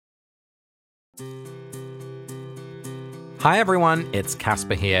Hi everyone, it's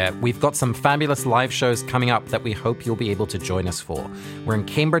Casper here. We've got some fabulous live shows coming up that we hope you'll be able to join us for. We're in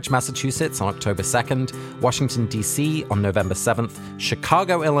Cambridge, Massachusetts on October 2nd, Washington, D.C. on November 7th,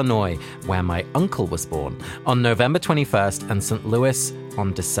 Chicago, Illinois, where my uncle was born, on November 21st, and St. Louis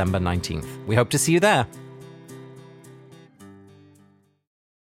on December 19th. We hope to see you there.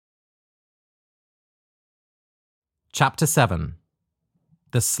 Chapter 7.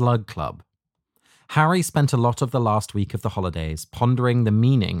 The Slug Club. Harry spent a lot of the last week of the holidays pondering the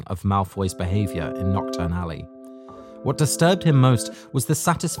meaning of Malfoy's behavior in Knockturn Alley. What disturbed him most was the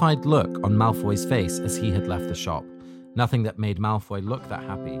satisfied look on Malfoy's face as he had left the shop. Nothing that made Malfoy look that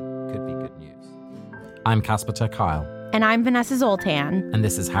happy could be good news. I'm Casper ter Kuile. And I'm Vanessa Zoltan. And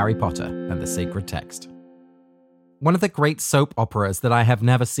this is Harry Potter and the Sacred Text. One of the great soap operas that I have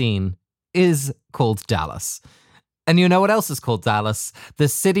never seen is called Dallas. And you know what else is called Dallas? The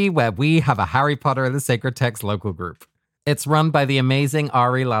city where we have a Harry Potter and the Sacred Text local group. It's run by the amazing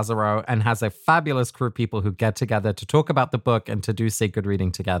Ari Lazaro and has a fabulous crew of people who get together to talk about the book and to do sacred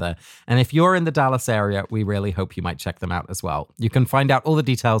reading together. And if you're in the Dallas area, we really hope you might check them out as well. You can find out all the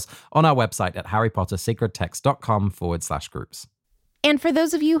details on our website at harrypottersacredtext.com/groups. And for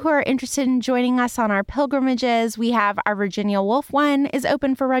those of you who are interested in joining us on our pilgrimages, we have our Virginia Woolf one is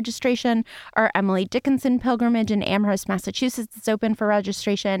open for registration. Our Emily Dickinson pilgrimage in Amherst, Massachusetts is open for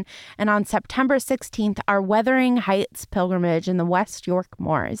registration. And on September 16th, our Wuthering Heights pilgrimage in the West York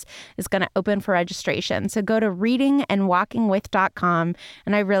Moors is going to open for registration. So go to readingandwalkingwith.com,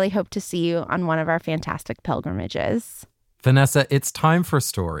 and I really hope to see you on one of our fantastic pilgrimages. Vanessa, it's time for a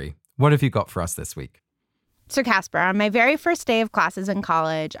story. What have you got for us this week? So Casper, on my very first day of classes in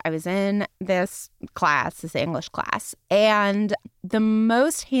college, I was in this English class, and the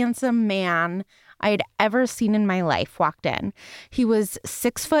most handsome man I'd ever seen in my life walked in. He was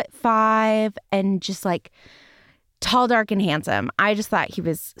 6'5" and just like tall, dark, and handsome. I just thought he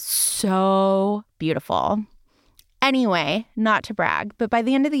was so beautiful. Anyway, not to brag, but by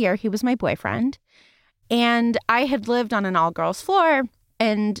the end of the year, he was my boyfriend, and I had lived on an all-girls floor,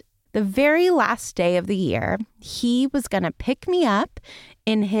 and the very last day of the year, he was going to pick me up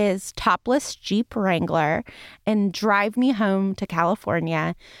in his topless Jeep Wrangler and drive me home to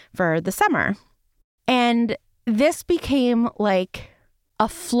California for the summer. And this became like a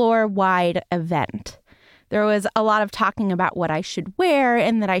floor-wide event. There was a lot of talking about what I should wear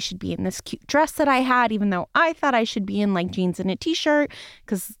and that I should be in this cute dress that I had, even though I thought I should be in like jeans and a t-shirt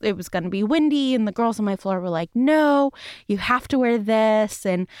because it was going to be windy. And the girls on my floor were like, no, you have to wear this.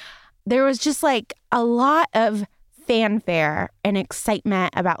 And there was just like a lot of fanfare and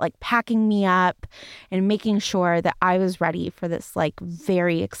excitement about like packing me up and making sure that I was ready for this like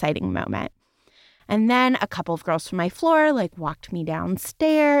very exciting moment. And then a couple of girls from my floor like walked me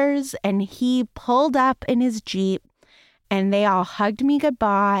downstairs, and he pulled up in his Jeep and they all hugged me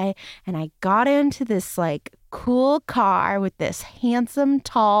goodbye. And I got into this like cool car with this handsome,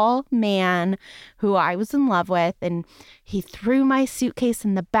 tall man who I was in love with. And he threw my suitcase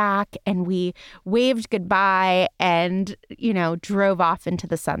in the back and we waved goodbye and, drove off into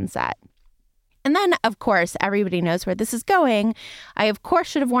the sunset. And then, of course, everybody knows where this is going. I, of course,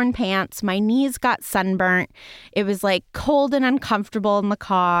 should have worn pants. My knees got sunburnt. It was like cold and uncomfortable in the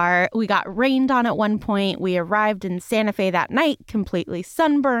car. We got rained on at one point. We arrived in Santa Fe that night completely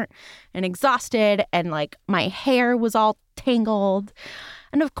sunburnt and exhausted. And like my hair was all tangled.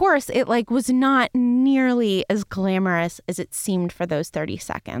 And of course, it like was not nearly as glamorous as it seemed for those 30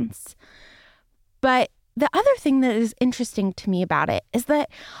 seconds. But the other thing that is interesting to me about it is that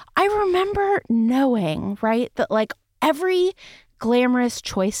I remember knowing, right, that like every glamorous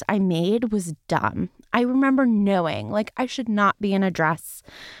choice I made was dumb. I remember knowing like I should not be in a dress.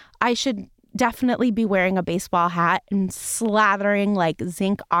 I should definitely be wearing a baseball hat and slathering like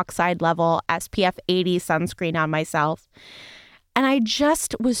zinc oxide level SPF 80 sunscreen on myself. And I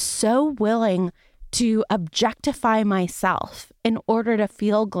just was so willing to objectify myself in order to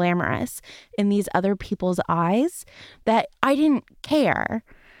feel glamorous in these other people's eyes that I didn't care.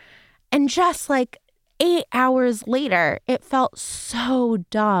 And just like 8 hours later, it felt so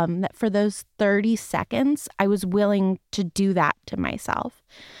dumb that for those 30 seconds, I was willing to do that to myself.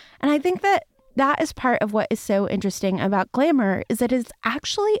 And I think that that is part of what is so interesting about glamour is that it's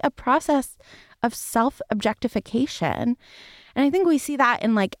actually a process of self-objectification. And I think we see that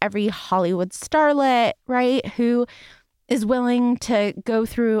in like every Hollywood starlet, right, who is willing to go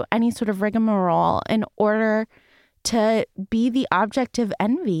through any sort of rigmarole in order to be the object of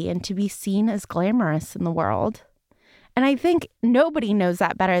envy and to be seen as glamorous in the world. And I think nobody knows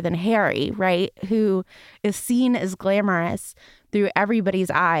that better than Harry, right, who is seen as glamorous through everybody's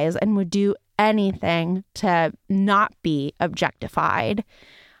eyes and would do anything to not be objectified.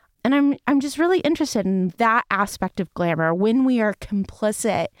 And I'm just really interested in that aspect of glamour when we are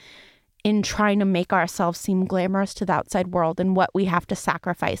complicit in trying to make ourselves seem glamorous to the outside world and what we have to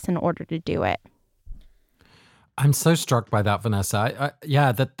sacrifice in order to do it. I'm so struck by that, Vanessa.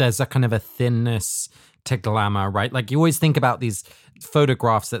 That there's a kind of a thinness to glamour, right? Like you always think about these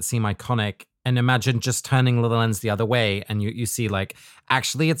photographs that seem iconic and imagine just turning the lens the other way and you see like,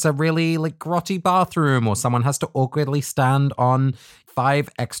 actually it's a really like grotty bathroom or someone has to awkwardly stand on 5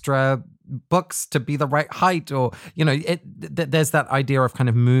 extra books to be the right height or, there's that idea of kind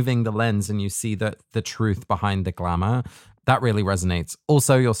of moving the lens and you see the truth behind the glamour. That really resonates.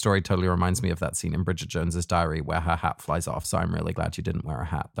 Also, your story totally reminds me of that scene in Bridget Jones's Diary where her hat flies off. So I'm really glad you didn't wear a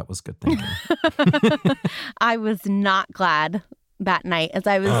hat. That was good thinking. I was not glad that night as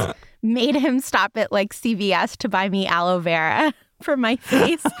I made him stop at like CVS to buy me aloe vera for my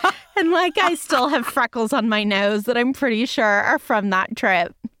face. And like I still have freckles on my nose that I'm pretty sure are from that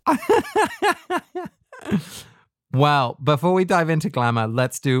trip. Well, before we dive into glamour,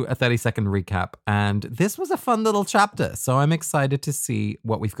 let's do a 30-second recap. And this was a fun little chapter, so I'm excited to see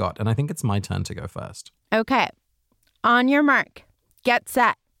what we've got. And I think it's my turn to go first. Okay. On your mark. Get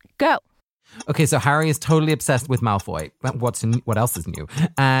set. Go. Okay, so Harry is totally obsessed with Malfoy. What else is new?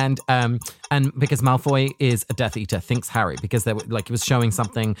 And because Malfoy is a Death Eater, thinks Harry, because he was showing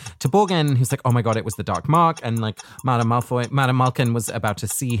something to Borgin, who's like, oh my god, it was the Dark Mark, and like Madame Malkin was about to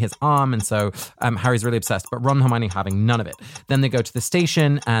see his arm, and so Harry's really obsessed. But Ron and Hermione having none of it. Then they go to the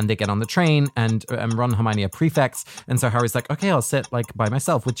station and they get on the train, and Ron and Hermione are prefects, and so Harry's like, okay, I'll sit like by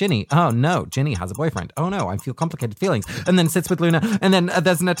myself with Ginny. Oh no, Ginny has a boyfriend. Oh no, I feel complicated feelings. And then sits with Luna, and then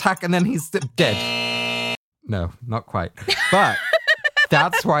there's an attack, and then he's dead. No, not quite. But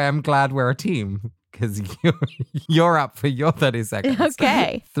that's why I'm glad we're a team, because you're up for your 30 seconds.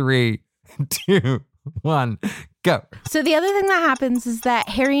 Okay. 3, 2, 1, go. So the other thing that happens is that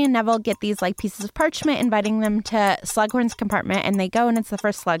Harry and Neville get these like pieces of parchment inviting them to Slughorn's compartment, and they go, and it's the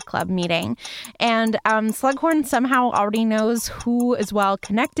first Slug Club meeting. And Slughorn somehow already knows who is well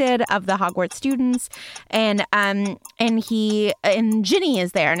connected of the Hogwarts students, and Ginny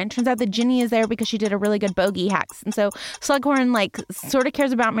is there, and it turns out that Ginny is there because she did a really good bogey hex. And so Slughorn like sort of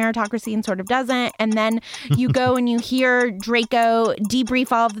cares about meritocracy and sort of doesn't. And then you go and you hear Draco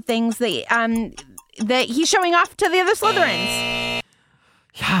debrief all of the things that he's showing off to the other Slytherins.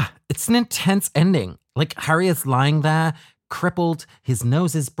 Yeah, it's an intense ending. Like, Harry is lying there, crippled. His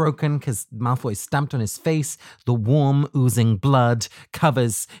nose is broken because Malfoy stamped on his face. The warm, oozing blood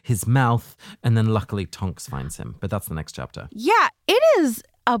covers his mouth. And then luckily Tonks finds him. But that's the next chapter. Yeah, it is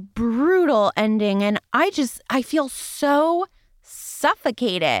a brutal ending. And I feel so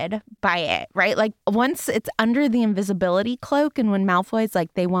suffocated by it, right? Like once it's under the invisibility cloak and when Malfoy's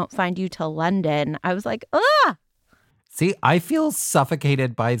like, they won't find you till London, I was like, ugh. See, I feel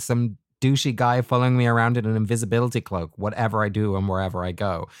suffocated by some douchey guy following me around in an invisibility cloak, whatever I do and wherever I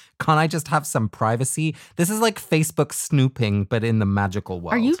go. Can't I just have some privacy? This is like Facebook snooping, but in the magical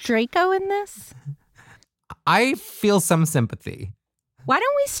world. Are you Draco in this? I feel some sympathy. Why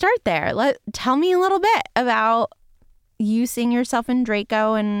don't we start there? Tell me a little bit about you seeing yourself in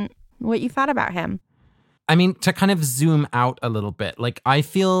Draco and what you thought about him. I mean, to kind of zoom out a little bit, like I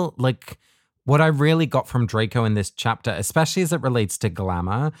feel like what I really got from Draco in this chapter, especially as it relates to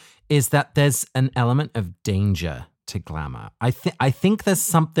glamour, is that there's an element of danger to glamour. I think there's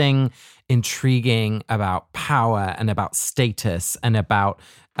something intriguing about power and about status and about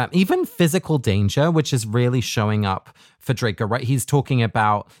even physical danger, which is really showing up for Draco, right? He's talking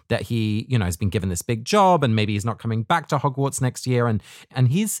about that he, has been given this big job and maybe he's not coming back to Hogwarts next year. And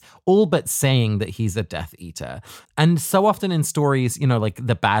he's all but saying that he's a Death Eater. And so often in stories, like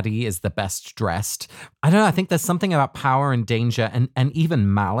the baddie is the best dressed. I don't know. I think there's something about power and danger and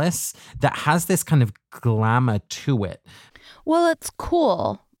even malice that has this kind of glamour to it. Well, it's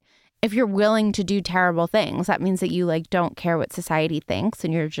cool. If you're willing to do terrible things, that means that you don't care what society thinks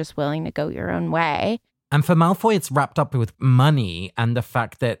and you're just willing to go your own way. And for Malfoy, it's wrapped up with money and the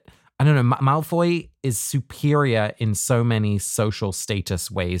fact that, I don't know, Malfoy is superior in so many social status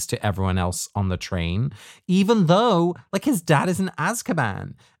ways to everyone else on the train, even though his dad is in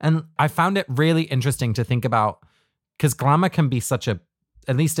Azkaban. And I found it really interesting to think about because glamour can be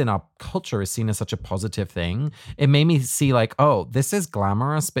at least in our culture, is seen as such a positive thing. It made me see oh, this is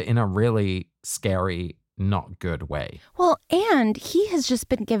glamorous, but in a really scary, not good way. Well, and he has just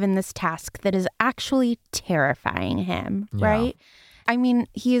been given this task that is actually terrifying him, right? I mean,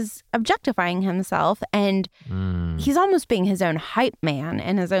 he's objectifying himself and he's almost being his own hype man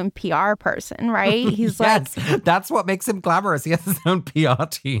and his own PR person, right? He's yes, that's what makes him glamorous. He has his own PR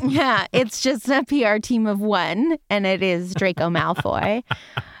team. Yeah, it's just a PR team of one, and it is Draco Malfoy.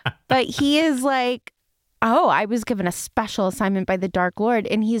 But he is like, oh, I was given a special assignment by the Dark Lord,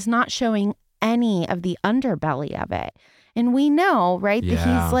 and he's not showing any of the underbelly of it. And we know, right, that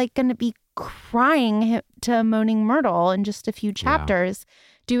he's like going to be crying to Moaning Myrtle in just a few chapters,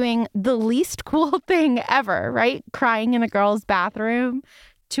 doing the least cool thing ever, right? Crying in a girl's bathroom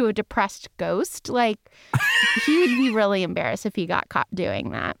to a depressed ghost. Like, he would be really embarrassed if he got caught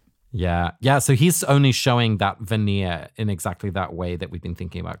doing that. Yeah. Yeah. So he's only showing that veneer in exactly that way that we've been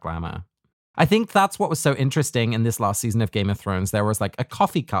thinking about glamour. I think that's what was so interesting in this last season of Game of Thrones. There was like a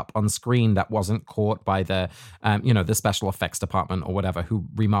coffee cup on screen that wasn't caught by the, the special effects department or whatever who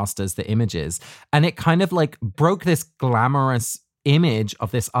remasters the images. And it kind of like broke this glamorous image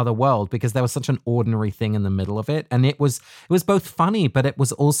of this other world because there was such an ordinary thing in the middle of it. And it was both funny, but it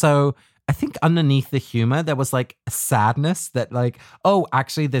was also, I think underneath the humor, there was like a sadness that like, oh,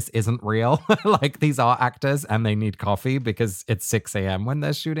 actually, this isn't real. Like these are actors and they need coffee because it's 6 a.m. when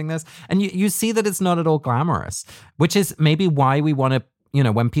they're shooting this. And you see that it's not at all glamorous, which is maybe why we want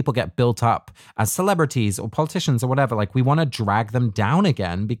to, when people get built up as celebrities or politicians or whatever, like we want to drag them down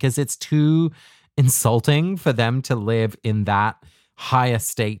again because it's too insulting for them to live in that higher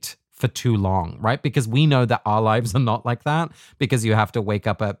state for too long, right? Because we know that our lives are not like that because you have to wake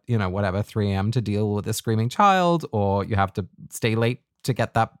up at, 3 a.m. to deal with a screaming child, or you have to stay late to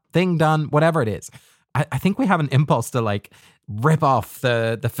get that thing done, whatever it is. I think we have an impulse to like rip off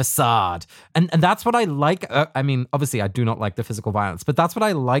the facade. And that's what I like. I mean, obviously I do not like the physical violence, but that's what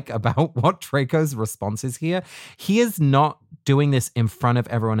I like about what Draco's response is here. He is not doing this in front of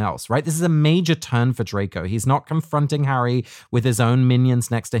everyone else, right? This is a major turn for Draco. He's not confronting Harry with his own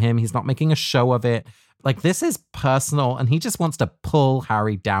minions next to him. He's not making a show of it. Like, this is personal, and he just wants to pull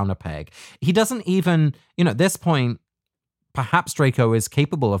Harry down a peg. He doesn't even, at this point, perhaps Draco is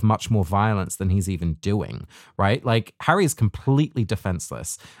capable of much more violence than he's even doing, right? Like, Harry is completely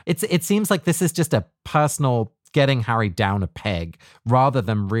defenseless. It seems like this is just a personal getting Harry down a peg rather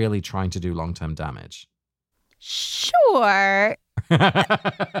than really trying to do long-term damage. Sure.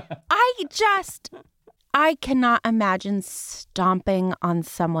 I cannot imagine stomping on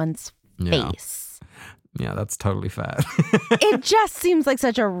someone's face. Yeah, that's totally fair. It just seems like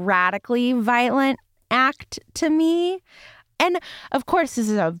such a radically violent act to me. And of course, this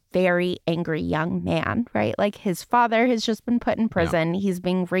is a very angry young man, right? Like, his father has just been put in prison. Yeah. He's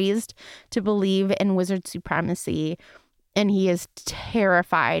being raised to believe in wizard supremacy. And he is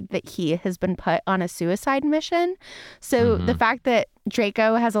terrified that he has been put on a suicide mission. So the fact that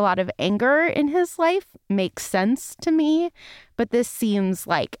Draco has a lot of anger in his life makes sense to me. But this seems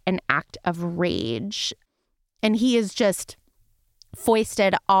like an act of rage. And he has just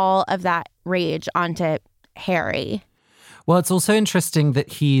foisted all of that rage onto Harry. Well, it's also interesting that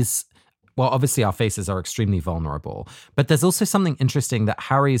obviously our faces are extremely vulnerable, but there's also something interesting that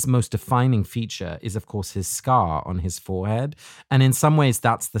Harry's most defining feature is, of course, his scar on his forehead. And in some ways,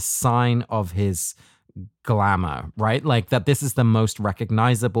 that's the sign of his glamour, right? Like, that this is the most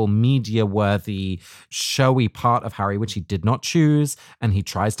recognizable, media-worthy, showy part of Harry, which he did not choose, and he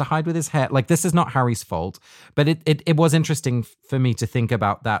tries to hide with his hair. Like, this is not Harry's fault, but it was interesting for me to think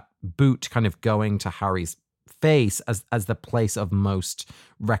about that boot kind of going to Harry's face as the place of most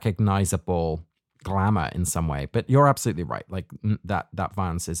recognizable glamour in some way. But you're absolutely right. Like, that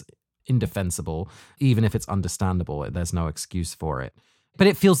violence is indefensible. Even if it's understandable, there's no excuse for it. But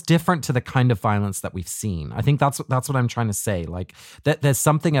it feels different to the kind of violence that we've seen. I think that's what I'm trying to say. Like, that there's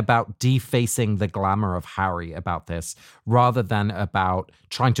something about defacing the glamour of Harry about this rather than about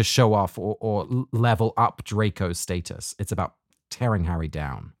trying to show off or level up Draco's status. It's about tearing Harry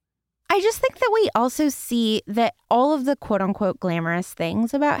down. I just think that we also see that all of the quote unquote glamorous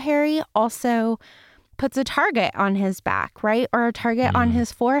things about Harry also puts a target on his back, right? Or a target on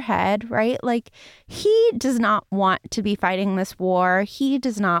his forehead, right? Like, he does not want to be fighting this war. He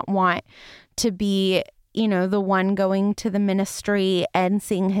does not want to be, the one going to the ministry and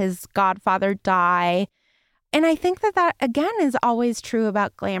seeing his godfather die. And I think that again, is always true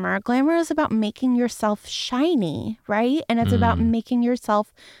about glamour. Glamour is about making yourself shiny, right? And it's about making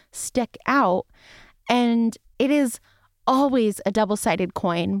yourself stick out. And it is always a double-sided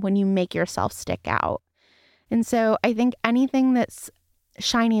coin when you make yourself stick out. And so I think anything that's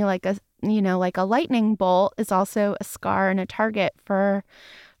shiny like a lightning bolt is also a scar and a target for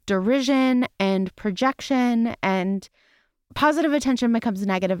derision and projection, and positive attention becomes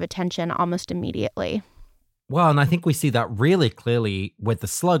negative attention almost immediately. Well, and I think we see that really clearly with the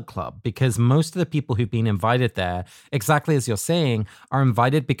Slug Club, because most of the people who've been invited there, exactly as you're saying, are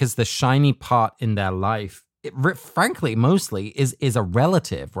invited because the shiny part in their life, frankly, mostly is a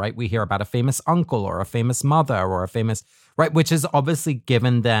relative, right? We hear about a famous uncle or a famous mother or a famous, right? Which has obviously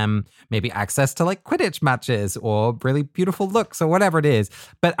given them maybe access to like Quidditch matches or really beautiful looks or whatever it is,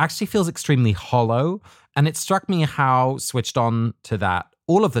 but actually feels extremely hollow. And it struck me how switched on to that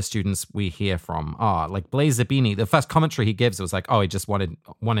all of the students we hear from are. Like Blaise Zabini, the first commentary he gives was like, oh, he just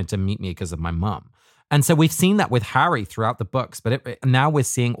wanted to meet me because of my mum. And so we've seen that with Harry throughout the books, but now we're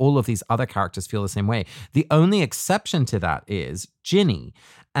seeing all of these other characters feel the same way. The only exception to that is Ginny.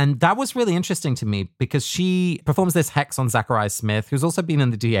 And that was really interesting to me because she performs this hex on Zachariah Smith, who's also been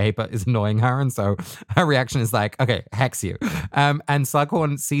in the DA, but is annoying her. And so her reaction is like, okay, hex you. And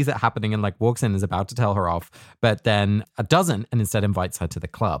Slughorn sees it happening and like walks in and is about to tell her off, but then doesn't and instead invites her to the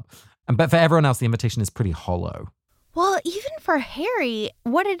club. But for everyone else, the invitation is pretty hollow. Well, even for Harry,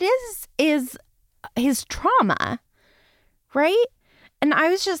 what it is his trauma, right? And I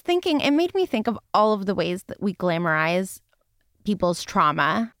was just thinking, it made me think of all of the ways that we glamorize people's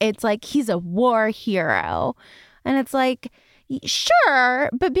trauma. It's like he's a war hero. And it's like, sure,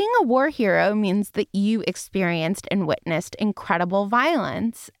 but being a war hero means that you experienced and witnessed incredible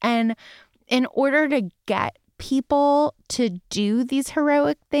violence. And in order to get people to do these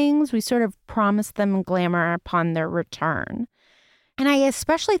heroic things, we sort of promise them glamour upon their return. And I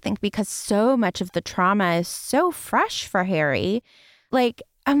especially think because so much of the trauma is so fresh for Harry, like,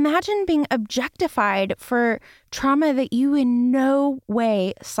 imagine being objectified for trauma that you in no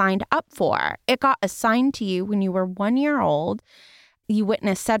way signed up for. It got assigned to you when you were 1 year old. You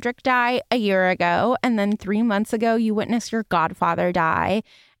witnessed Cedric die a year ago, and then 3 months ago, you witnessed your godfather die.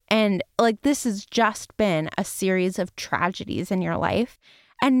 And like, this has just been a series of tragedies in your life.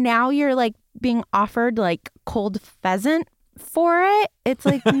 And now you're like being offered like cold pheasant for it. It's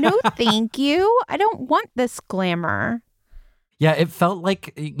like, no, thank you. I don't want this glamour. Yeah, it felt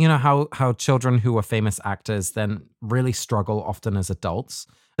like, you know, how children who are famous actors then really struggle often as adults.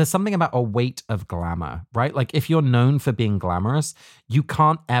 There's something about a weight of glamour, right? Like if you're known for being glamorous, you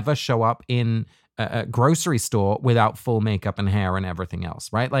can't ever show up in a grocery store without full makeup and hair and everything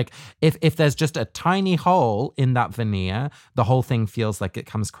else, right? Like if there's just a tiny hole in that veneer, the whole thing feels like it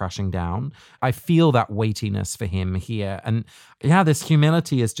comes crashing down. I feel that weightiness for him here. And yeah, this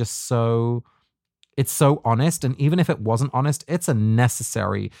humility is just so... It's so honest. And even if it wasn't honest, it's a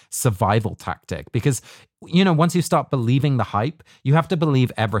necessary survival tactic because, you know, once you start believing the hype, you have to believe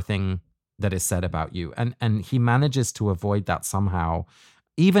everything that is said about you. And he manages to avoid that somehow,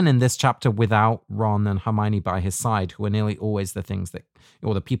 even in this chapter without Ron and Hermione by his side, who are nearly always the things that,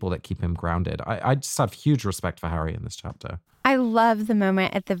 or the people that keep him grounded. I just have huge respect for Harry in this chapter. I love the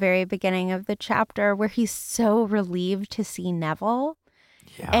moment at the very beginning of the chapter where he's so relieved to see Neville.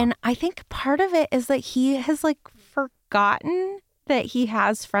 Yeah. And I think part of it is that he has like forgotten that he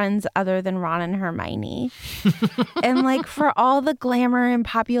has friends other than Ron and Hermione. And like for all the glamour and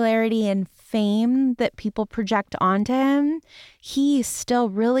popularity and fame that people project onto him, he still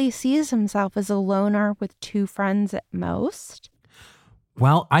really sees himself as a loner with 2 friends at most.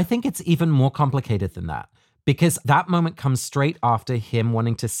 Well, I think it's even more complicated than that. Because that moment comes straight after him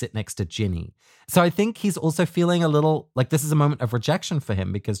wanting to sit next to Ginny. So I think he's also feeling a little like this is a moment of rejection for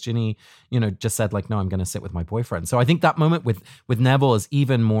him because Ginny, you know, just said like, no, I'm going to sit with my boyfriend. So I think that moment with Neville is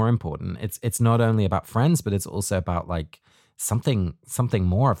even more important. It's not only about friends, but it's also about like something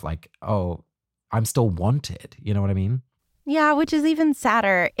more of like, oh, I'm still wanted. You know what I mean? Yeah, which is even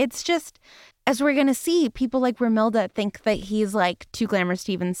sadder. It's just, as we're going to see, people like Romilda think that he's like too glamorous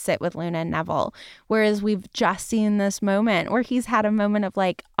to even sit with Luna and Neville. Whereas we've just seen this moment where he's had a moment of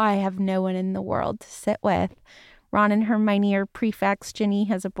like, I have no one in the world to sit with. Ron and Hermione are prefects. Ginny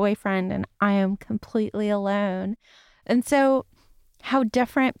has a boyfriend and I am completely alone. And so how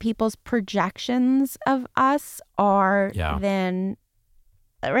different people's projections of us are than,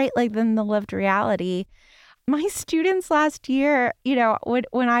 right, like than the lived reality. My students last year, you know,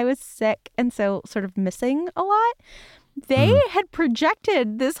 when I was sick and so sort of missing a lot, they had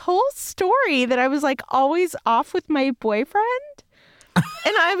projected this whole story that I was like always off with my boyfriend. And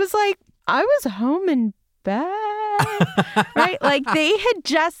I was like, I was home in bed, right? Like they had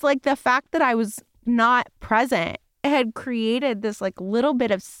just like the fact that I was not present had created this like little bit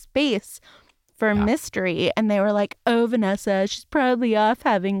of space for mystery. And they were like, oh, Vanessa, she's probably off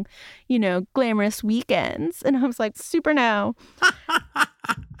having, you know, glamorous weekends. And I was like, super no.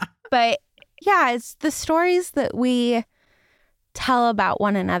 But yeah, it's the stories that we tell about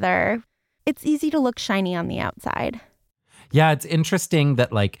one another. It's easy to look shiny on the outside. Yeah, it's interesting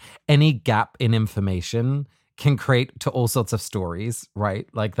that like any gap in information can create to all sorts of stories, right?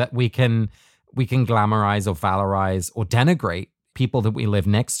 Like that we can glamorize or valorize or denigrate people that we live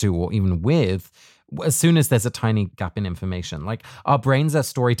next to or even with as soon as there's a tiny gap in information. Like our brains are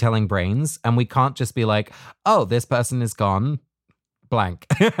storytelling brains, and we can't just be like, oh, this person is gone, blank,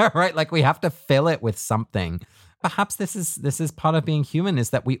 right? Like we have to fill it with something. Perhaps this is part of being human, is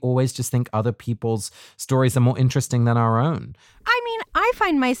that we always just think other people's stories are more interesting than our own. I mean, I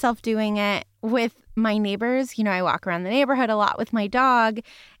find myself doing it with my neighbors. You know, I walk around the neighborhood a lot with my dog,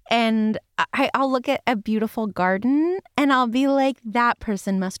 and I'll look at a beautiful garden and I'll be like, that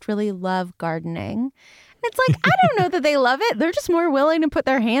person must really love gardening. And it's like, I don't know that they love it. They're just more willing to put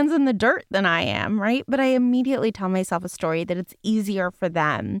their hands in the dirt than I am, right? But I immediately tell myself a story that it's easier for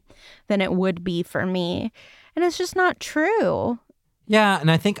them than it would be for me. And it's just not true. Yeah,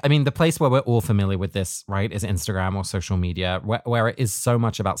 and I think, the place where we're all familiar with this, right, is Instagram or social media, where it is so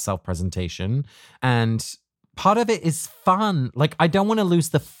much about self-presentation. And part of it is fun. Like, I don't want to lose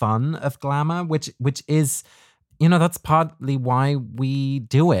the fun of glamour, which is, that's partly why we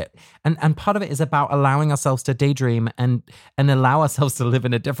do it. And part of it is about allowing ourselves to daydream and allow ourselves to live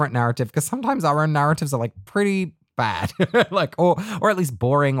in a different narrative, because sometimes our own narratives are like pretty bad, like, or at least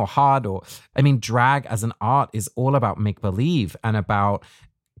boring or hard. Or, drag as an art is all about make-believe and about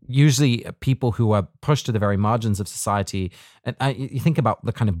usually people who are pushed to the very margins of society. And you think about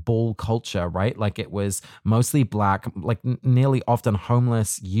the kind of ball culture, right? Like it was mostly Black, like nearly often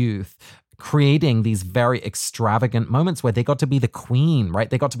homeless youth creating these very extravagant moments where they got to be the queen,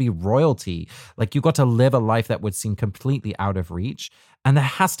 right? They got to be royalty. Like you got to live a life that would seem completely out of reach. And there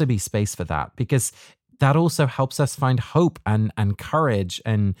has to be space for that, because that also helps us find hope and courage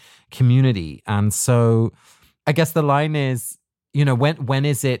and community. And so I guess the line is, when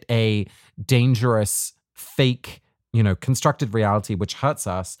is it a dangerous, fake, constructed reality which hurts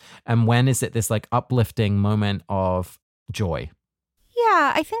us? And when is it this like uplifting moment of joy?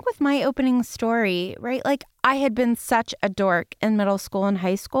 Yeah, I think with my opening story, right? Like I had been such a dork in middle school and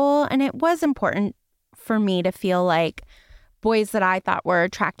high school, and it was important for me to feel like boys that I thought were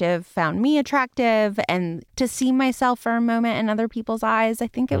attractive found me attractive, and to see myself for a moment in other people's eyes. I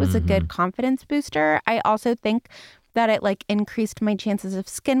think it was a good confidence booster. I also think that it like increased my chances of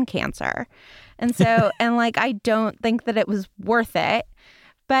skin cancer. And so, and like, I don't think that it was worth it,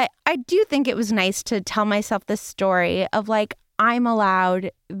 but I do think it was nice to tell myself this story of like, I'm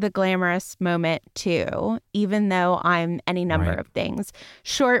allowed the glamorous moment too, even though I'm any number of things.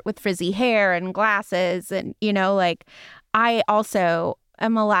 Short with frizzy hair and glasses, and, like I also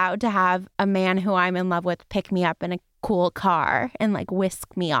am allowed to have a man who I'm in love with pick me up in a cool car and like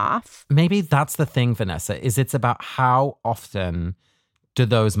whisk me off. Maybe that's the thing, Vanessa, is it's about how often do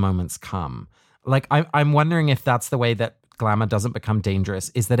those moments come? Like, I'm wondering if that's the way that glamour doesn't become dangerous,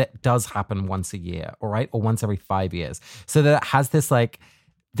 is that it does happen once a year, all right? Or once every 5 years. So that it has this like,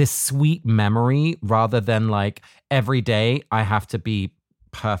 this sweet memory rather than like every day I have to be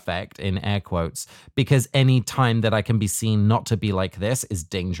perfect in air quotes, because any time that I can be seen not to be like this is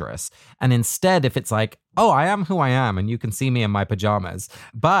dangerous. And instead, if it's like, oh, I am who I am and you can see me in my pajamas,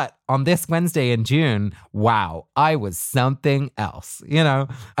 but on this Wednesday in June, wow, I was something else.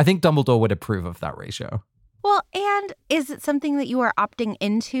 I think Dumbledore would approve of that ratio. Well, and is it something that you are opting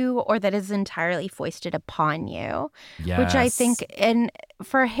into or that is entirely foisted upon you? Yes. Which I think, and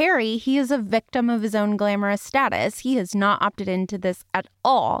for Harry, he is a victim of his own glamorous status. He has not opted into this at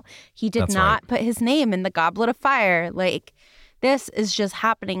all. He did not put his name in the Goblet of Fire. Like, this is just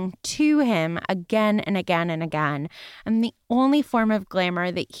happening to him again and again and again. And the only form of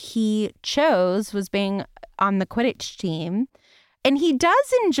glamour that he chose was being on the Quidditch team. And he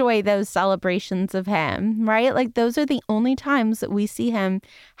does enjoy those celebrations of him, right? Like those are the only times that we see him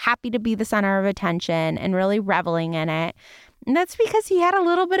happy to be the center of attention and really reveling in it. And that's because he had a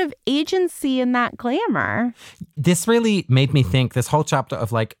little bit of agency in that glamour. This really made me think, this whole chapter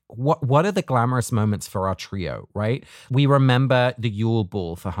of like, what are the glamorous moments for our trio, right? We remember the Yule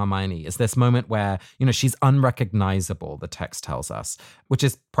Ball for Hermione is this moment where, she's unrecognizable, the text tells us, which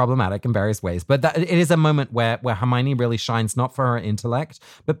is problematic in various ways. But it is a moment where Hermione really shines, not for her intellect,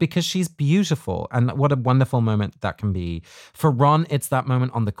 but because she's beautiful. And what a wonderful moment that can be. For Ron, it's that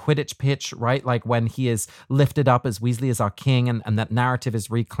moment on the Quidditch pitch, right? Like when he is lifted up as Weasley as our king and that narrative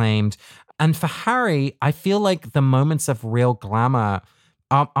is reclaimed. And for Harry, I feel like the moments of real glamour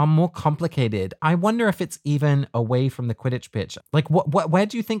are more complicated. I wonder if it's even away from the Quidditch pitch. Like, where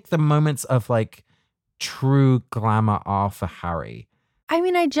do you think the moments of like true glamour are for Harry? I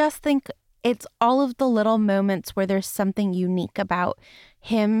mean, I just think it's all of the little moments where there's something unique about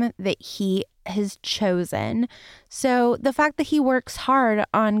him that he has chosen. So the fact that he works hard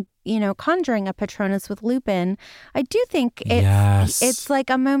on, conjuring a Patronus with Lupin, I do think it's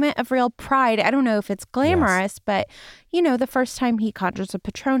like a moment of real pride. I don't know if it's glamorous, but, the first time he conjures a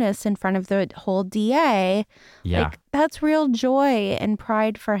Patronus in front of the whole DA, like that's real joy and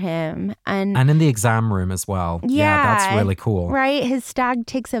pride for him. And in the exam room as well. Yeah, that's really cool. Right? His stag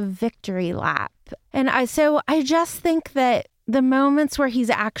takes a victory lap. And I just think that the moments where he's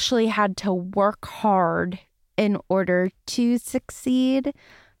actually had to work hard in order to succeed,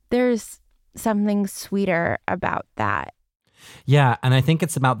 there's something sweeter about that. Yeah, and I think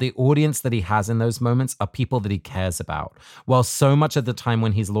it's about the audience that he has in those moments are people that he cares about. While so much of the time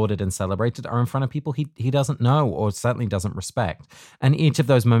when he's lauded and celebrated are in front of people he doesn't know or certainly doesn't respect. And each of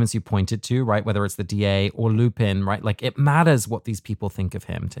those moments you pointed to, right, whether it's the DA or Lupin, right, like it matters what these people think of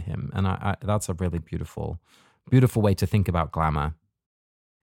him to him. And I that's a really beautiful way to think about glamour.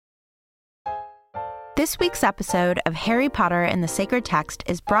 This week's episode of Harry Potter and the Sacred Text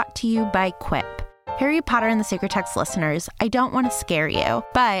is brought to you by Quip. Harry Potter and the Sacred Text listeners, I don't want to scare you,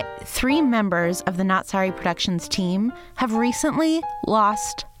 but 3 members of the Not Sorry Productions team have recently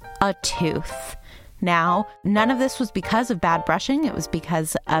lost a tooth. Now, none of this was because of bad brushing. It was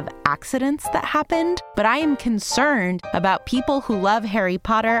because of accidents that happened. But I am concerned about people who love Harry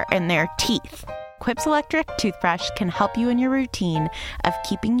Potter and their teeth. Quip's electric toothbrush can help you in your routine of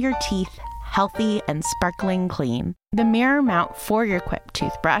keeping your teeth healthy and sparkling clean. The mirror mount for your Quip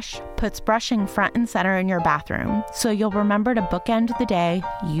toothbrush puts brushing front and center in your bathroom, so you'll remember to bookend the day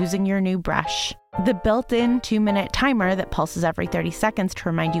using your new brush. The built-in 2-minute timer that pulses every 30 seconds to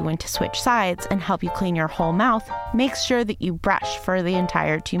remind you when to switch sides and help you clean your whole mouth makes sure that you brush for the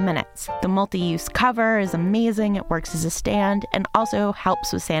entire 2 minutes. The multi-use cover is amazing. It works as a stand and also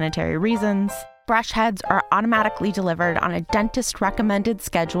helps with sanitary reasons. Brush heads are automatically delivered on a dentist-recommended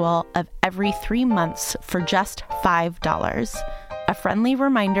schedule of every 3 months for just $5. A friendly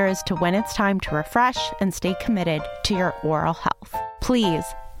reminder as to when it's time to refresh and stay committed to your oral health. Please,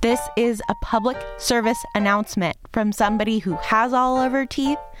 this is a public service announcement from somebody who has all of her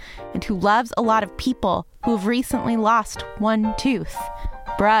teeth and who loves a lot of people who have recently lost one tooth.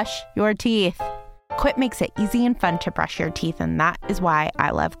 Brush your teeth. Quip makes it easy and fun to brush your teeth, and that is why I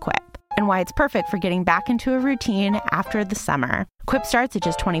love Quip. And why it's perfect for getting back into a routine after the summer. Quip starts at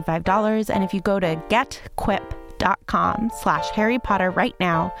just $25, and if you go to getquip.com/Harry Potter right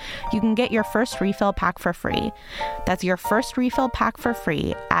now, you can get your first refill pack for free. That's your first refill pack for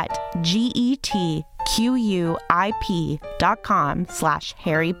free at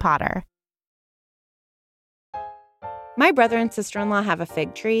getquip.com/Harry Potter. My brother and sister-in-law have a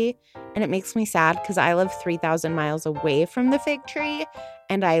fig tree, and it makes me sad because I live 3,000 miles away from the fig tree,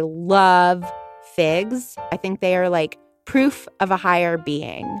 and I love figs. I think they are like proof of a higher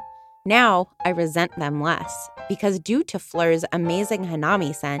being. Now I resent them less because due to Fleur's amazing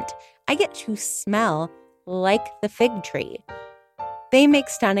Hanami scent, I get to smell like the fig tree. They make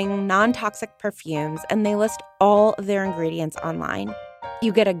stunning, non-toxic perfumes, and they list all of their ingredients online.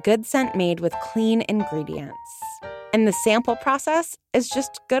 You get a good scent made with clean ingredients. And the sample process is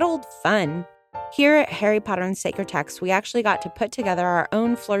just good old fun. Here at Harry Potter and Sacred Text, we actually got to put together our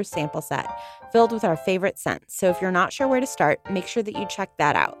own Fleur sample set filled with our favorite scents. So if you're not sure where to start, make sure that you check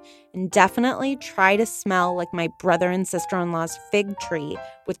that out. And definitely try to smell like my brother and sister-in-law's fig tree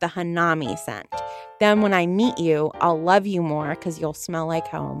with the Hanami scent. Then when I meet you, I'll love you more because you'll smell like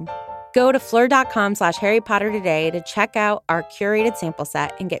home. Go to fleur.com/Harry Potter today to check out our curated sample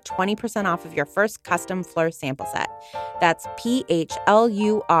set and get 20% off of your first custom Fleur sample set. That's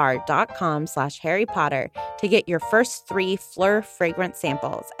PHLUR.com/Harry Potter to get your first 3 Fleur fragrance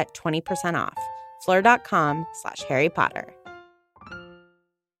samples at 20% off. Fleur.com/Harry Potter.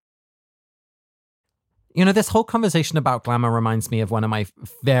 You know, this whole conversation about glamour reminds me of one of my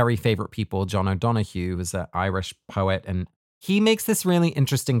very favorite people, John O'Donoghue, who's an Irish poet, and he makes this really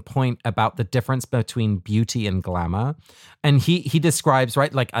interesting point about the difference between beauty and glamour. And he describes,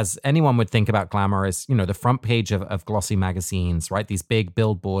 right, like as anyone would think about glamour as, you know, the front page of glossy magazines, right? These big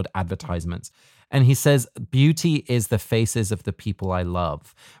billboard advertisements. And he says, beauty is the faces of the people I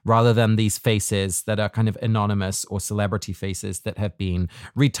love, rather than these faces that are kind of anonymous or celebrity faces that have been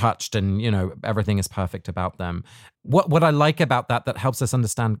retouched and, you know, everything is perfect about them. What I like about that helps us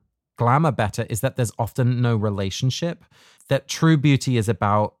understand glamour better is that there's often no relationship, that true beauty is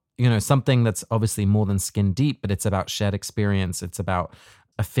about, you know, something that's obviously more than skin deep, but it's about shared experience. It's about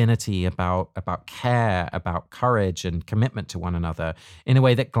affinity, about care, about courage and commitment to one another in a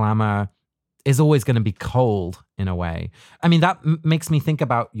way that glamour is always going to be cold in a way. I mean, that makes me think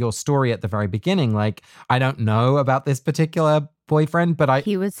about your story at the very beginning. Like, I don't know about this particular boyfriend, but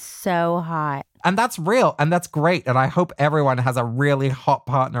He was so hot. and that's real and that's great. And I hope everyone has a really hot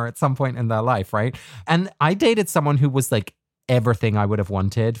partner at some point in their life, right? And I dated someone who was like everything I would have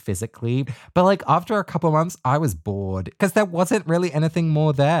wanted physically. But like after a couple of months, I was bored because there wasn't really anything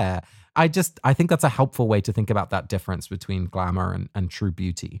more there. I think that's a helpful way to think about that difference between glamour and true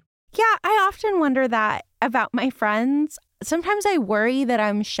beauty. Yeah, I often wonder that about my friends. Sometimes I worry that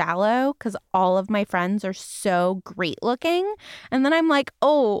I'm shallow because all of my friends are so great looking. And then I'm like,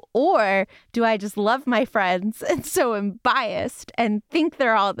 oh, or do I just love my friends and so am biased and think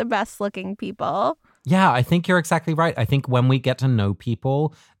they're all the best looking people? Yeah, I think you're exactly right. I think when we get to know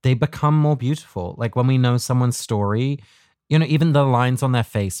people, they become more beautiful. Like when we know someone's story, you know, even the lines on their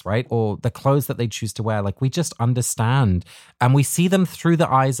face, right? Or the clothes that they choose to wear, like we just understand and we see them through the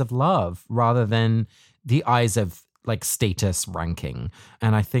eyes of love rather than the eyes of like status ranking.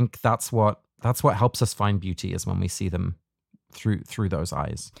 And I think that's what helps us find beauty is when we see them through those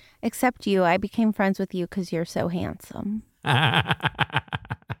eyes. Except you. I became friends with you because you're so handsome.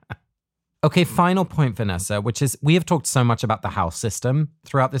 Okay, final point, Vanessa, which is we have talked so much about the house system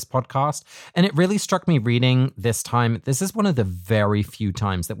throughout this podcast. And it really struck me reading this time. This is one of the very few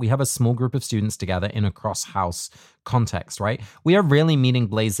times that we have a small group of students together in a cross-house context, right? We are really meeting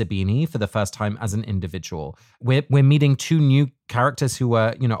Blaise Zabini for the first time as an individual. We're meeting two new characters who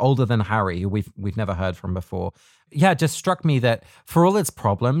are, you know, older than Harry, who we've never heard from before. Yeah, it just struck me that for all its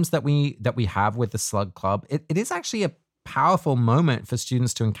problems that we have with the Slug Club, it is actually a powerful moment for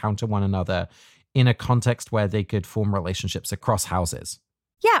students to encounter one another in a context where they could form relationships across houses.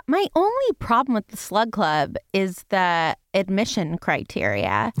 Yeah, my only problem with the Slug Club is the admission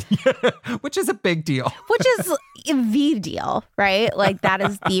criteria. Which is a big deal. Which is the deal, right? Like that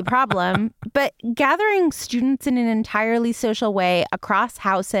is the problem. But gathering students in an entirely social way across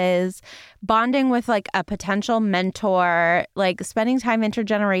houses, bonding with like a potential mentor, like spending time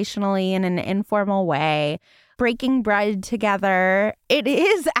intergenerationally in an informal way, breaking bread together. It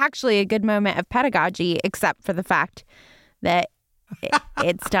is actually a good moment of pedagogy, except for the fact that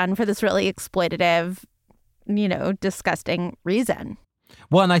it's done for this really exploitative, you know, disgusting reason.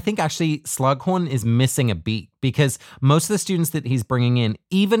 Well, and I think actually Slughorn is missing a beat because most of the students that he's bringing in,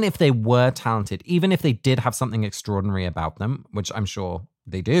 even if they were talented, even if they did have something extraordinary about them, which I'm sure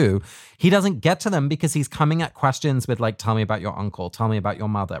they do, he doesn't get to them because he's coming at questions with like, tell me about your uncle, tell me about your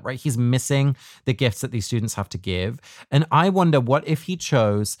mother, right? He's missing the gifts that these students have to give. And I wonder what if he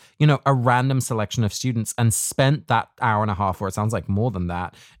chose, you know, a random selection of students and spent that hour and a half, or it sounds like more than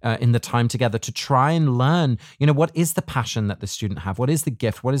that, in the time together to try and learn, you know, what is the passion that the student have? What is the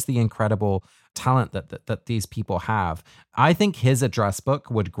gift? What is the incredible talent that these people have? I think his address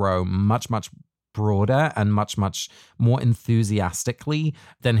book would grow much, much broader and much, much more enthusiastically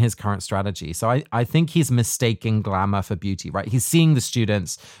than his current strategy. So I think he's mistaking glamour for beauty, right? He's seeing the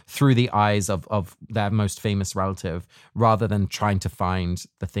students through the eyes of their most famous relative rather than trying to find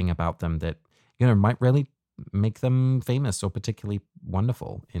the thing about them that, you know, might really make them famous or particularly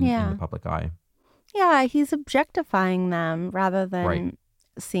wonderful in the public eye. Yeah, he's objectifying them rather than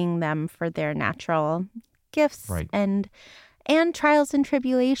seeing them for their natural gifts and trials and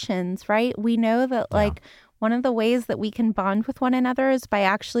tribulations, right? We know that like one of the ways that we can bond with one another is by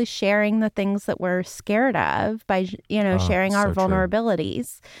actually sharing the things that we're scared of, by, you know, sharing our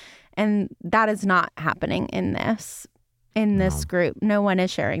vulnerabilities. And that is not happening in this group. No one is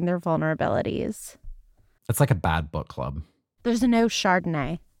sharing their vulnerabilities. It's like a bad book club. There's no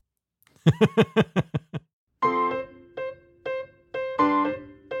Chardonnay.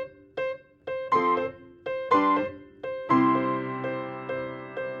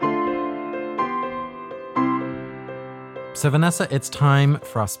 So Vanessa, it's time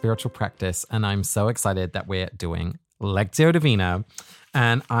for our spiritual practice, and I'm so excited that we're doing Lectio Divina,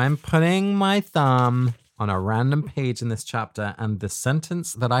 and I'm putting my thumb on a random page in this chapter, and the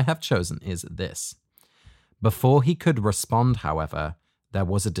sentence that I have chosen is this. Before he could respond, however, there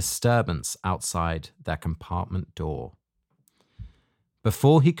was a disturbance outside their compartment door.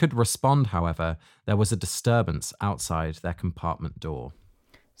 Before he could respond, however, there was a disturbance outside their compartment door.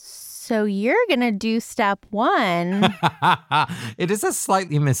 So you're going to do step one. It is a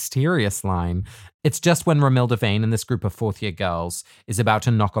slightly mysterious line. It's just when Romilda Vane and this group of fourth year girls is about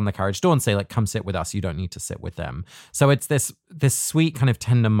to knock on the carriage door and say, like, come sit with us. You don't need to sit with them. So it's this sweet kind of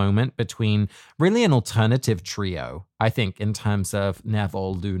tender moment between really an alternative trio, I think, in terms of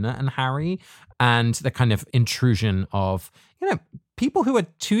Neville, Luna, and Harry, and the kind of intrusion of, you know, people who are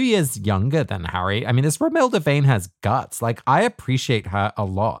 2 years younger than Harry. I mean, this Romilda Vane has guts. Like, I appreciate her a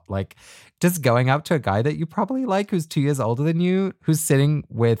lot. Like, just going up to a guy that you probably like who's 2 years older than you, who's sitting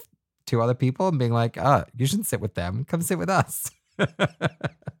with two other people and being like, oh, you shouldn't sit with them. Come sit with us.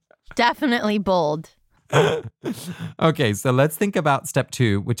 Definitely bold. Okay, so let's think about step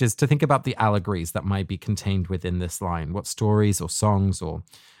 2, which is to think about the allegories that might be contained within this line. What stories or songs or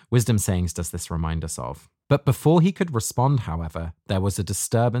wisdom sayings does this remind us of? But before he could respond, however, there was a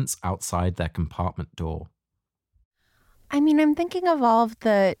disturbance outside their compartment door. I mean, I'm thinking of all of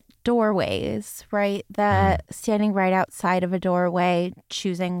the doorways, right? Standing right outside of a doorway,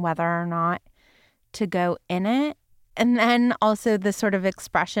 choosing whether or not to go in it. And then also the sort of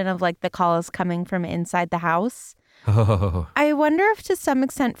expression of like the call is coming from inside the house. Oh. I wonder if to some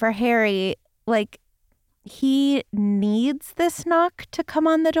extent for Harry, like he needs this knock to come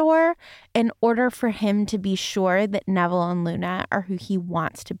on the door in order for him to be sure that Neville and Luna are who he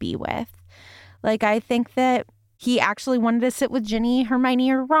wants to be with. Like, I think that he actually wanted to sit with Ginny,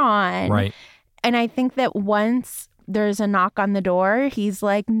 Hermione, or Ron. Right. And I think that once there's a knock on the door, he's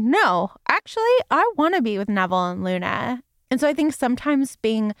like, no, actually, I want to be with Neville and Luna. And so I think sometimes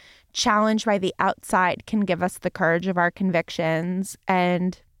being challenged by the outside can give us the courage of our convictions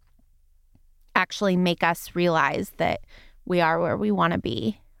and actually make us realize that we are where we want to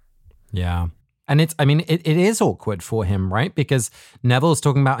be. Yeah. And it is awkward for him, right? Because Neville's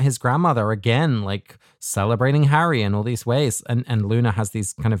talking about his grandmother again, like celebrating Harry in all these ways. And Luna has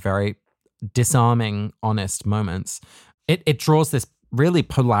these kind of very disarming, honest moments. It draws this really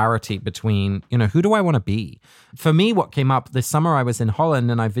polarity between, who do I want to be? For me, what came up this summer, I was in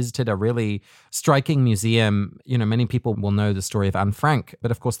Holland and I visited a really striking museum. Many people will know the story of Anne Frank,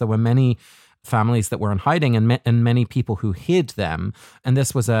 but of course there were many families that were in hiding and many people who hid them. And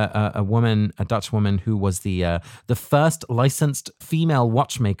this was a woman, a Dutch woman who was the first licensed female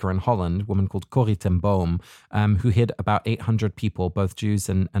watchmaker in Holland, a woman called Corrie ten Boom, who hid about 800 people, both Jews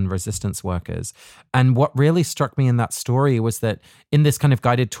and resistance workers. And what really struck me in that story was that in this kind of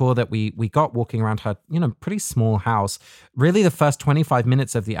guided tour that we got walking around her, pretty small house, really the first 25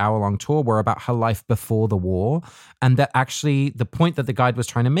 minutes of the hour-long tour were about her life before the war. And that actually the point that the guide was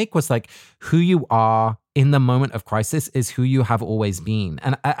trying to make was like, who you are in the moment of crisis is who you have always been.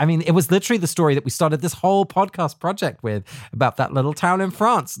 And I mean, it was literally the story that we started this whole podcast project with about that little town in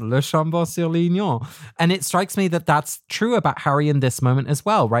France, Le Chambon-sur-Lignon. And it strikes me that that's true about Harry in this moment as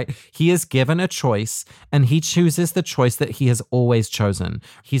well, right? He is given a choice and he chooses the choice that he has always chosen.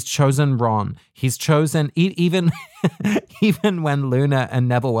 He's chosen Ron. He's chosen even when Luna and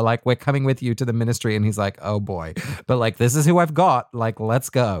Neville were like, we're coming with you to the ministry. And he's like, oh boy, but like, this is who I've got. Like, let's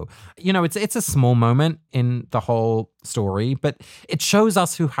go. It's a small moment in the whole story, but it shows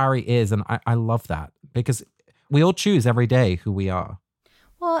us who Harry is. And I love that because we all choose every day who we are.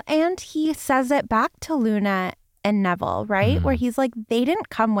 Well, and he says it back to Luna and Neville, right? Where he's like, they didn't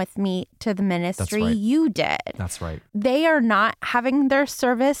come with me to the ministry. That's right. You did. That's right. They are not having their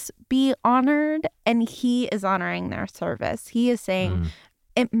service be honored, and he is honoring their service. He is saying,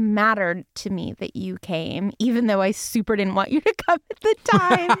 it mattered to me that you came, even though I super didn't want you to come at the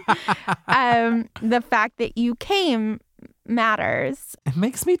time. The fact that you came matters. It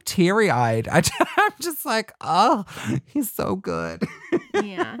makes me teary-eyed. I'm just like, oh, he's so good.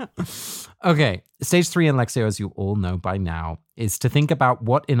 Yeah. Okay, stage 3 in Lectio, as you all know by now, is to think about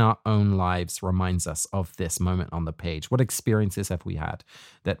what in our own lives reminds us of this moment on the page. What experiences have we had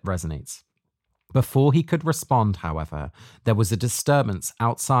that resonates? Before he could respond, however, there was a disturbance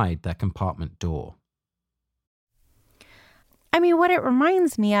outside their compartment door. I mean, what it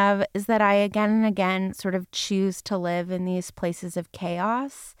reminds me of is that I again and again sort of choose to live in these places of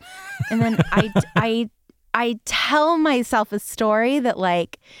chaos. And then I tell myself a story that,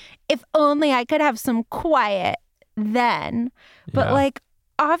 like, if only I could have some quiet then. But, like,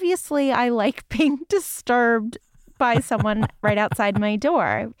 obviously I like being disturbed by someone right outside my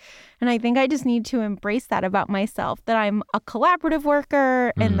door. And I think I just need to embrace that about myself, that I'm a collaborative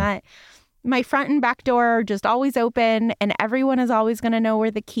worker and that my front and back door are just always open and everyone is always going to know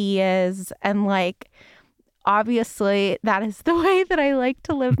where the key is. And like, obviously that is the way that I like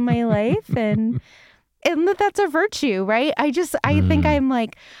to live my life. And that's a virtue, right? I think I'm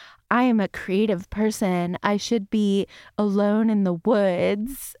like, I am a creative person. I should be alone in the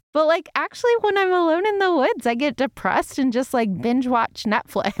woods. But like, actually, when I'm alone in the woods, I get depressed and just like binge watch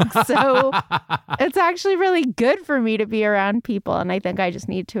Netflix. So it's actually really good for me to be around people. And I think I just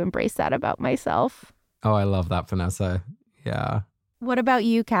need to embrace that about myself. Oh, I love that, Vanessa. Yeah. What about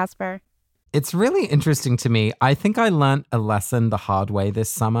you, Casper? It's really interesting to me. I think I learned a lesson the hard way this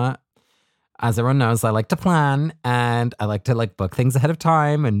summer. As everyone knows, I like to plan and I like to like book things ahead of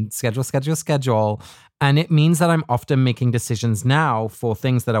time and schedule. And it means that I'm often making decisions now for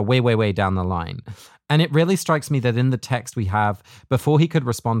things that are way, way, way down the line. And it really strikes me that in the text we have, before he could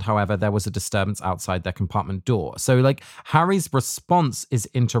respond, however, there was a disturbance outside their compartment door. So like Harry's response is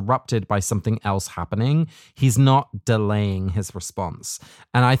interrupted by something else happening. He's not delaying his response.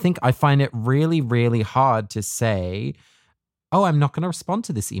 And I think I find it really, really hard to say, oh, I'm not going to respond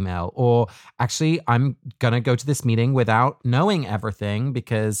to this email, or actually I'm going to go to this meeting without knowing everything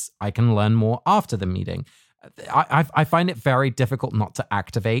because I can learn more after the meeting. I find it very difficult not to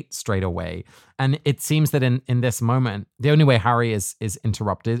activate straight away. And it seems that in this moment, the only way Harry is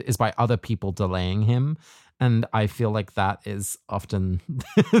interrupted is by other people delaying him. And I feel like that is often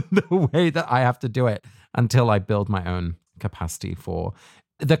the way that I have to do it until I build my own capacity for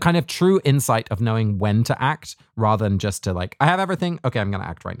the kind of true insight of knowing when to act rather than just to like, I have everything. Okay, I'm going to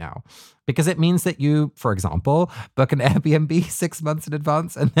act right now. Because it means that you, for example, book an Airbnb 6 months in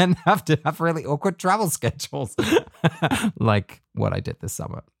advance and then have to have really awkward travel schedules. Like what I did this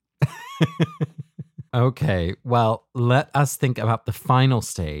summer. Okay, well, let us think about the final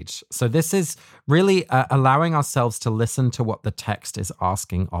stage. So this is really allowing ourselves to listen to what the text is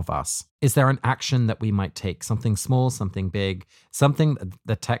asking of us. Is there an action that we might take? Something small, something big, something that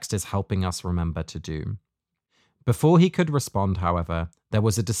the text is helping us remember to do. Before he could respond, however, there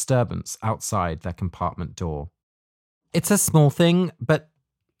was a disturbance outside their compartment door. It's a small thing, but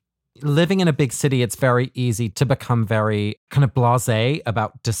living in a big city, it's very easy to become very kind of blasé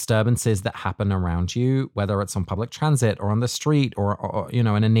about disturbances that happen around you, whether it's on public transit or on the street or you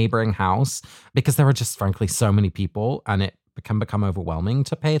know, in a neighboring house, because there are just frankly so many people and it can become overwhelming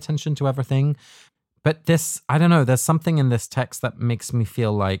to pay attention to everything. But this, I don't know, there's something in this text that makes me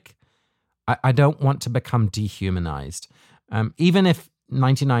feel like I don't want to become dehumanized. Even if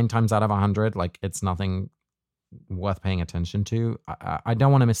 99 times out of 100, like it's nothing worth paying attention to, I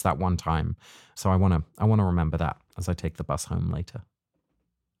don't want to miss that one time. So I want to remember that as I take the bus home later.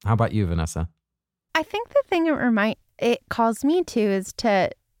 How about you, Vanessa? I think the thing it calls me to is to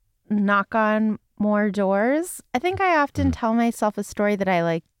knock on more doors. I think I often tell myself a story that I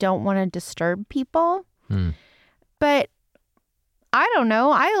like don't want to disturb people. But I don't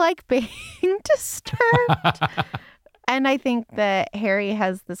know. I like being disturbed. And I think that Harry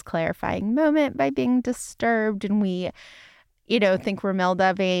has this clarifying moment by being disturbed, and we, think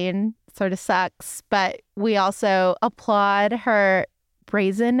Romilda Vane sort of sucks, but we also applaud her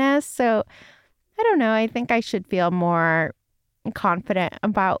brazenness. So I don't know. I think I should feel more confident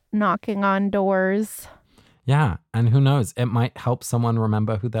about knocking on doors. Yeah. And who knows? It might help someone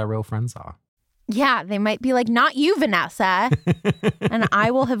remember who their real friends are. Yeah. They might be like, not you, Vanessa. And I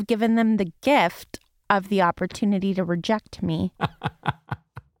will have given them the gift of the opportunity to reject me.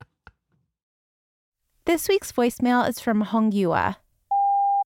 This week's voicemail is from Hongyua.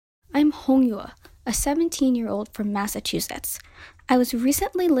 I'm Hongyua, a 17-year-old from Massachusetts. I was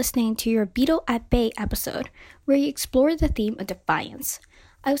recently listening to your Beetle at Bay episode, where you explored the theme of defiance.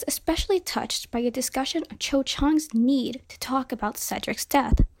 I was especially touched by your discussion of Cho Chang's need to talk about Cedric's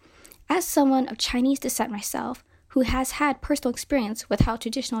death. As someone of Chinese descent myself, who has had personal experience with how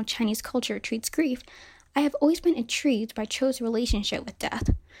traditional Chinese culture treats grief, I have always been intrigued by Cho's relationship with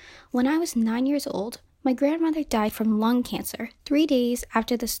death. When I was 9 years old, my grandmother died from lung cancer 3 days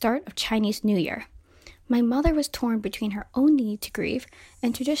after the start of Chinese New Year. My mother was torn between her own need to grieve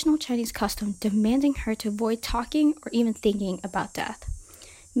and traditional Chinese custom demanding her to avoid talking or even thinking about death.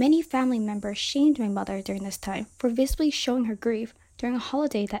 Many family members shamed my mother during this time for visibly showing her grief during a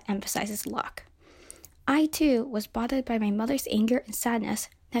holiday that emphasizes luck. I, too, was bothered by my mother's anger and sadness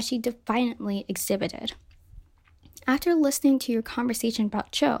that she defiantly exhibited. After listening to your conversation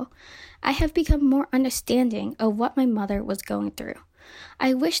about Cho, I have become more understanding of what my mother was going through.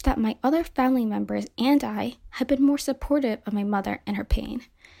 I wish that my other family members and I had been more supportive of my mother and her pain.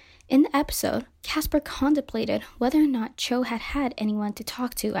 In the episode, Casper contemplated whether or not Cho had had anyone to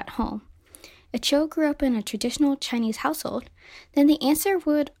talk to at home. If Cho grew up in a traditional Chinese household, then the answer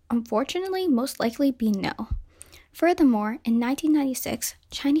would, unfortunately, most likely be no. Furthermore, in 1996,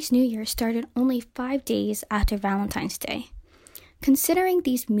 Chinese New Year started only 5 days after Valentine's Day. Considering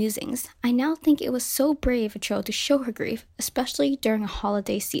these musings, I now think it was so brave of Cho to show her grief, especially during a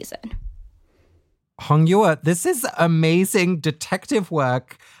holiday season. Hongyua, this is amazing detective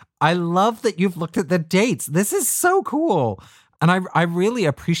work. I love that you've looked at the dates. This is so cool. And I really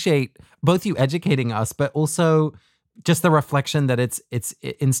appreciate both you educating us, but also just the reflection that it's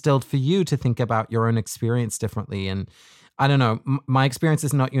instilled for you to think about your own experience differently. And I don't know, my experience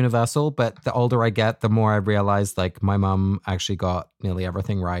is not universal, but the older I get, the more I realize like my mom actually got nearly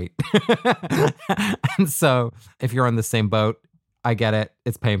everything right. And so if you're on the same boat, I get it.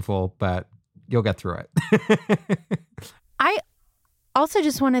 It's painful, but You'll get through it. I also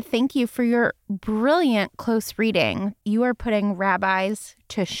just want to thank you for your brilliant close reading. You are putting rabbis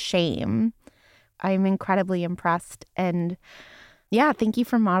to shame. I'm incredibly impressed. And yeah, thank you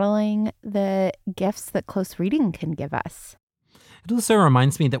for modeling the gifts that close reading can give us. It also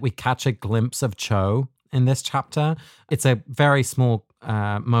reminds me that we catch a glimpse of Cho in this chapter. It's a very small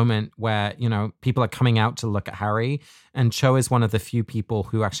moment where, people are coming out to look at Harry, and Cho is one of the few people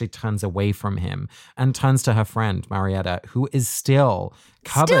who actually turns away from him and turns to her friend, Marietta, who is still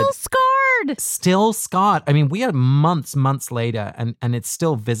covered. Still scarred. I mean, we are months later, and it's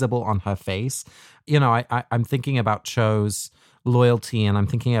still visible on her face. I'm thinking about Cho's loyalty, and I'm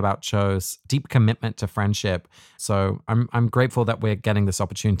thinking about Cho's deep commitment to friendship. So I'm grateful that we're getting this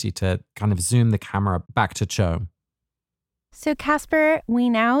opportunity to kind of zoom the camera back to Cho. So Casper, we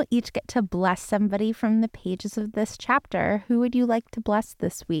now each get to bless somebody from the pages of this chapter. Who would you like to bless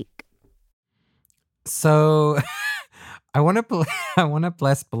this week? So I want to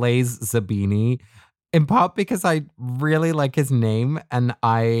bless Blaze Zabini, in part because I really like his name, and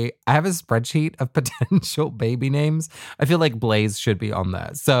I have a spreadsheet of potential baby names. I feel like Blaze should be on there.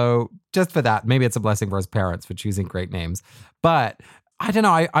 So just for that, maybe it's a blessing for his parents for choosing great names. But I don't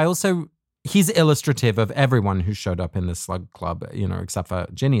know. I also, he's illustrative of everyone who showed up in the Slug Club, except for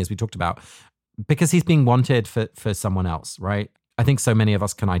Ginny, as we talked about, because he's being wanted for someone else, right? I think so many of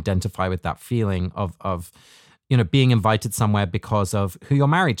us can identify with that feeling of being invited somewhere because of who you're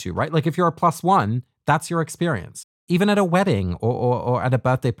married to, right? Like if you're a +1, that's your experience. Even at a wedding or at a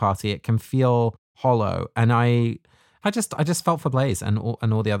birthday party, it can feel hollow. And I just felt for Blaze and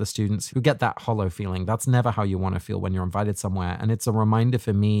all the other students who get that hollow feeling. That's never how you want to feel when you're invited somewhere. And it's a reminder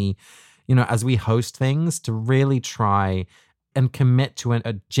for me, as we host things, to really try and commit to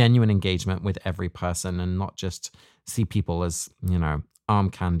a genuine engagement with every person and not just see people as, arm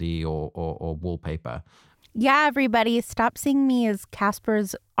candy or wallpaper. Yeah, everybody, stop seeing me as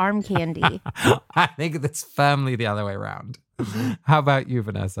Casper's arm candy. I think that's firmly the other way around. How about you,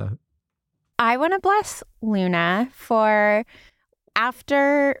 Vanessa? I want to bless Luna for,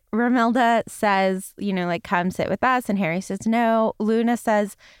 after Romilda says, come sit with us, and Harry says no, Luna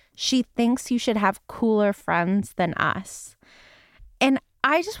says she thinks you should have cooler friends than us. And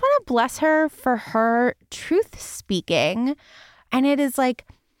I just want to bless her for her truth speaking. And it is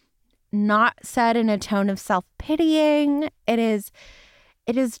not said in a tone of self-pitying. It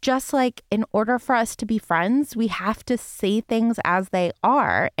is just in order for us to be friends, we have to see things as they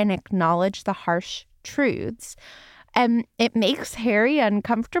are and acknowledge the harsh truths. And it makes Harry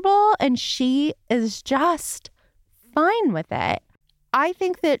uncomfortable, and she is just fine with it. I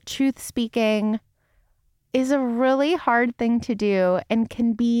think that truth speaking is a really hard thing to do and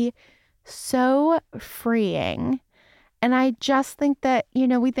can be so freeing. And I just think that,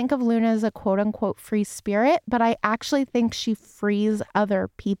 we think of Luna as a quote unquote free spirit, but I actually think she frees other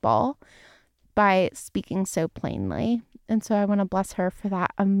people by speaking so plainly. And so I want to bless her for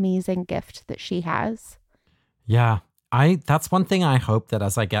that amazing gift that she has. Yeah, that's one thing I hope that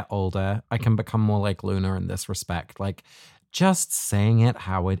as I get older, I can become more like Luna in this respect. Just saying it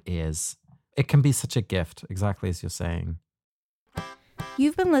how it is. It can be such a gift, exactly as you're saying.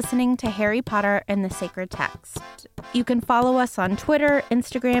 You've been listening to Harry Potter and the Sacred Text. You can follow us on Twitter,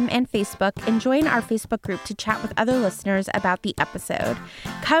 Instagram, and Facebook, and join our Facebook group to chat with other listeners about the episode.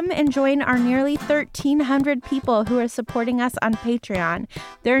 Come and join our nearly 1,300 people who are supporting us on Patreon.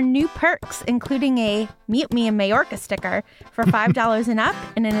 There are new perks, including a Mute Me in Majorca sticker for $5 and up,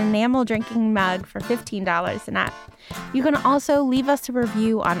 and an enamel drinking mug for $15 and up. You can also leave us a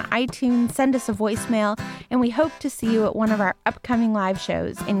review on iTunes, send us a voicemail, and we hope to see you at one of our upcoming live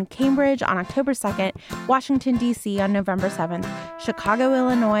shows in Cambridge on October 2nd, Washington, D.C. on November 7th, Chicago,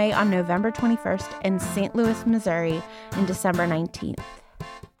 Illinois on November 21st, and St. Louis, Missouri on December 19th.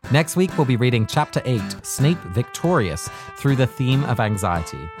 Next week, we'll be reading Chapter 8, Snape Victorious, through the theme of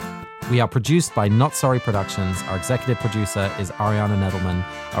anxiety. We are produced by Not Sorry Productions. Our executive producer is Ariana Nedelman.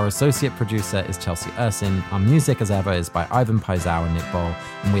 Our associate producer is Chelsea Ursin. Our music, as ever, is by Ivan Paisau and Nick Boll.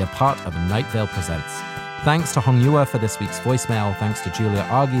 And we are part of Night Vale Presents. Thanks to Hong Yua for this week's voicemail. Thanks to Julia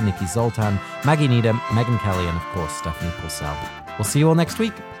Argy, Nikki Zoltan, Maggie Needham, Megan Kelly, and of course, Stephanie Purcell. We'll see you all next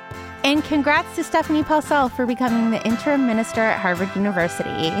week. And congrats to Stephanie Purcell for becoming the interim minister at Harvard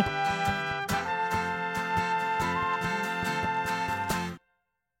University.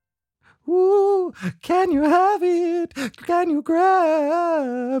 Ooh, can you have it? Can you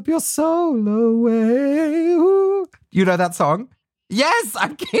grab your soul away? Ooh. You know that song? Yes,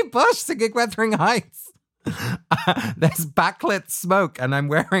 I'm Kate Bush singing Wuthering Heights. There's backlit smoke and I'm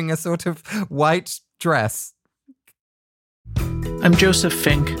wearing a sort of white dress. I'm Joseph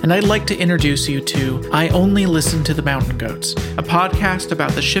Fink, and I'd like to introduce you to I Only Listen to the Mountain Goats, a podcast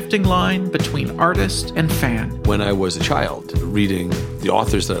about the shifting line between artist and fan. When I was a child, reading the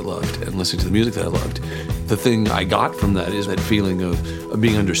authors that I loved and listening to the music that I loved, the thing I got from that is that feeling of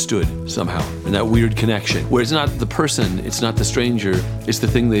being understood somehow, and that weird connection, where it's not the person, it's not the stranger, it's the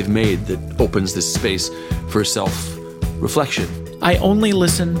thing they've made that opens this space for self-reflection. I Only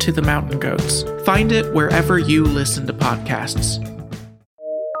Listen to the Mountain Goats. Find it wherever you listen to podcasts.